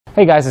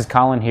Hey guys, it's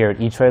Colin here at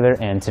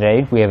eTrailer, and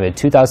today we have a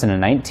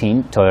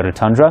 2019 Toyota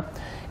Tundra,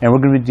 and we're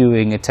going to be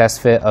doing a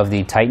test fit of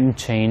the Titan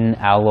chain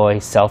alloy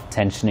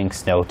self-tensioning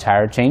snow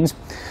tire chains.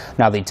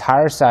 Now the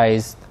tire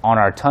size on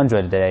our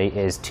Tundra today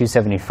is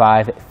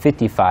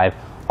 275/55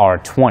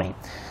 R20.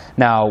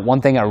 Now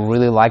one thing I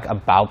really like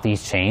about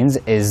these chains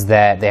is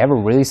that they have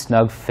a really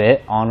snug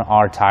fit on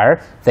our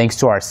tire thanks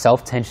to our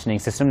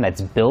self-tensioning system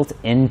that's built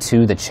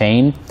into the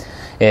chain.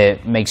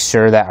 It makes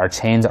sure that our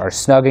chains are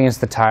snug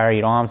against the tire.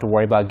 You don't have to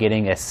worry about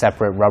getting a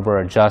separate rubber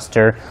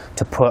adjuster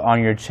to put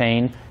on your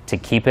chain to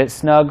keep it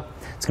snug.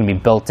 It's going to be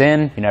built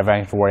in. You never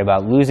have to worry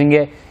about losing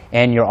it,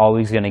 and you're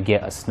always going to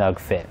get a snug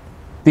fit.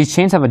 These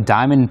chains have a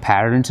diamond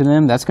pattern to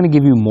them. That's going to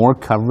give you more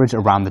coverage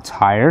around the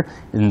tire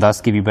and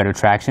thus give you better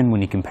traction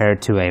when you compare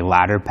it to a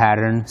ladder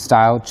pattern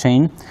style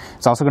chain.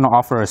 It's also going to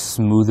offer a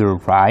smoother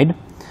ride.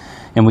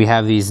 And we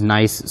have these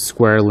nice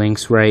square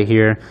links right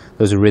here.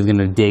 Those are really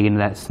going to dig into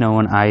that snow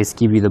and ice,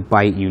 give you the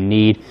bite you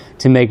need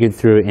to make it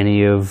through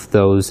any of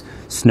those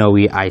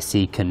snowy,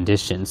 icy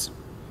conditions.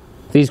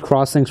 These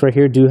cross links right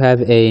here do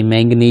have a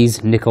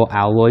manganese nickel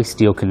alloy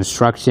steel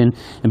construction,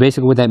 and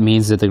basically what that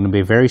means is that they're going to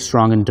be very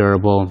strong and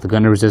durable. They're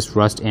going to resist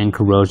rust and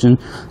corrosion,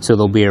 so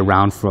they'll be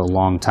around for a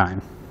long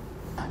time.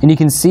 And you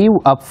can see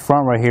up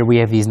front right here, we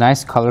have these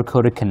nice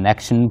color-coded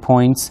connection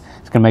points.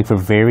 It's going to make for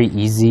very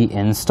easy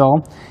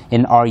install.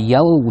 And our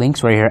yellow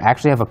links right here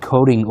actually have a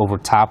coating over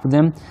top of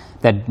them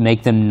that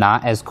make them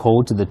not as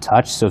cold to the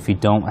touch. So if you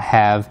don't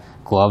have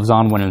gloves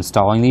on when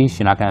installing these,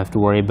 you're not going to have to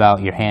worry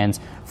about your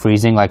hands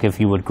freezing like if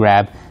you would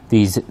grab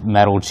these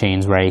metal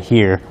chains right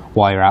here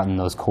while you're out in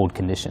those cold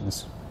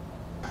conditions.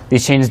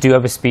 These chains do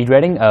have a speed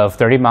rating of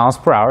 30 miles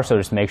per hour, so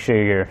just make sure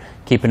you're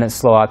keeping it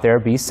slow out there,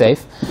 be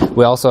safe.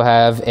 We also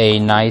have a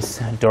nice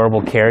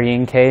durable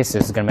carrying case.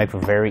 This is going to make for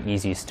very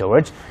easy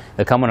storage.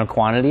 They come in a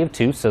quantity of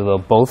 2, so they'll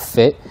both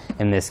fit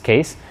in this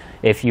case.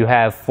 If you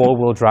have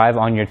four-wheel drive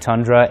on your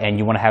Tundra and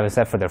you want to have it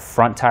set for the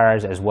front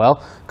tires as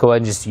well, go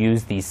ahead and just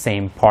use the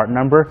same part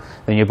number.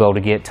 Then you'll be able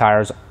to get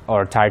tires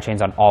or tire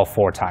chains on all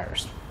 4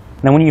 tires.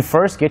 Now when you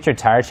first get your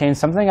tire chains,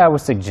 something I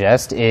would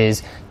suggest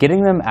is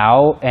getting them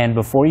out, and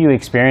before you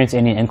experience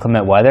any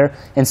inclement weather,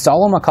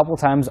 install them a couple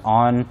times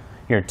on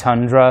your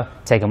Tundra,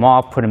 take them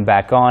off, put them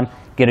back on,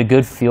 get a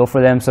good feel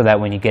for them so that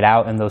when you get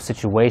out in those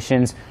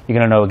situations, you're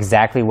going to know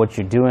exactly what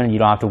you're doing and you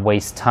don't have to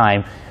waste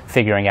time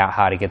figuring out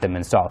how to get them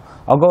installed.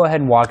 I'll go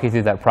ahead and walk you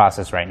through that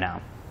process right now.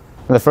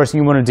 The first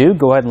thing you want to do,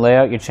 go ahead and lay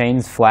out your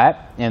chains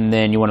flat, and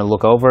then you want to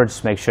look over,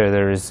 just make sure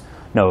there's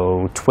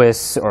no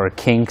twists or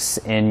kinks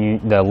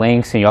in the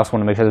links, and you also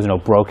want to make sure there's no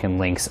broken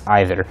links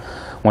either.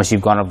 Once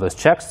you've gone over those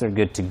checks, they're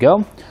good to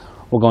go.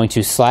 We're going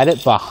to slide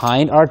it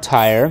behind our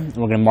tire.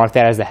 We're going to mark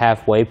that as the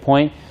halfway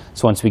point.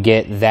 So once we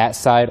get that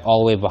side all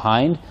the way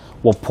behind,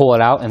 we'll pull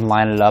it out and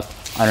line it up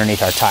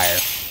underneath our tire.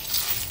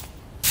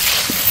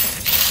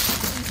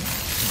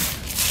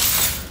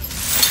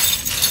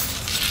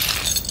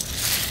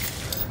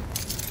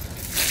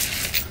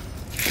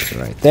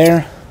 Right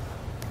there.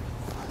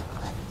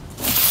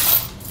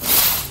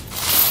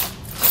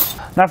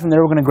 Now from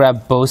there, we're going to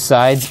grab both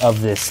sides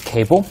of this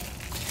cable,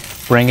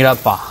 bring it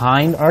up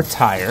behind our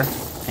tire,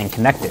 and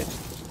connect it.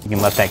 You can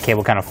let that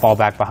cable kind of fall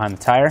back behind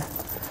the tire,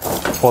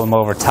 pull them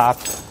over top,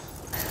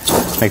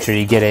 make sure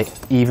you get it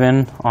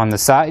even on the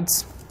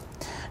sides.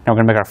 Now we're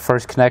going to make our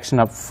first connection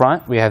up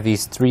front. We have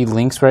these 3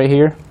 links right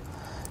here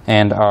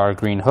and our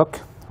green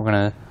hook. We're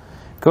going to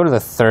go to the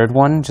third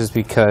one just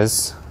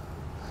because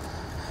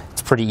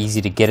it's pretty easy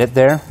to get it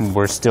there.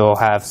 We still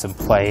have some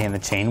play in the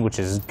chain, which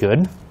is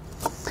good.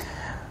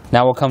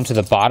 Now we'll come to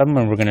the bottom,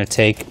 and we're going to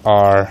take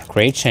our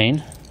gray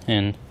chain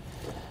and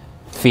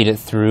feed it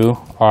through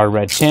our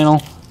red channel.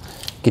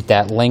 Get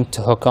that link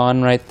to hook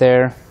on right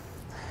there.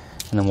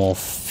 And then we'll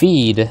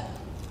feed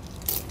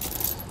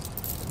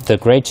the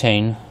gray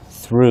chain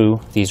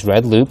through these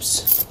red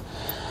loops.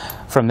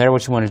 From there,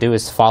 what you want to do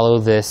is follow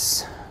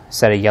this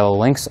set of yellow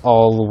links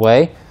all the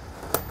way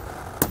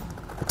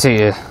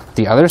to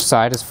the other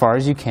side as far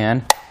as you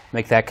can.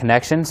 Make that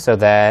connection so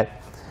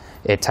that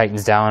it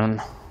tightens down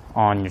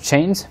on your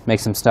chains,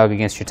 makes them snug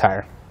against your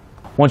tire.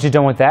 Once you're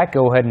done with that,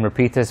 go ahead and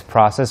repeat this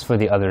process for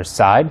the other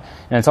side.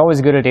 And it's always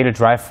a good idea to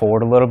drive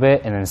forward a little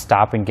bit and then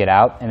stop and get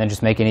out, and then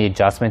just make any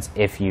adjustments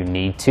if you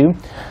need to.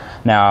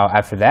 Now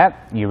after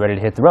that, you're ready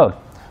to hit the road.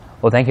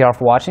 Well, thank you all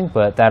for watching,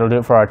 but that'll do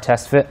it for our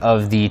test fit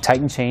of the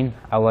Titan chain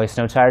alloy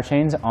snow tire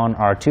chains on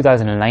our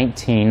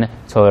 2019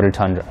 Toyota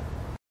Tundra.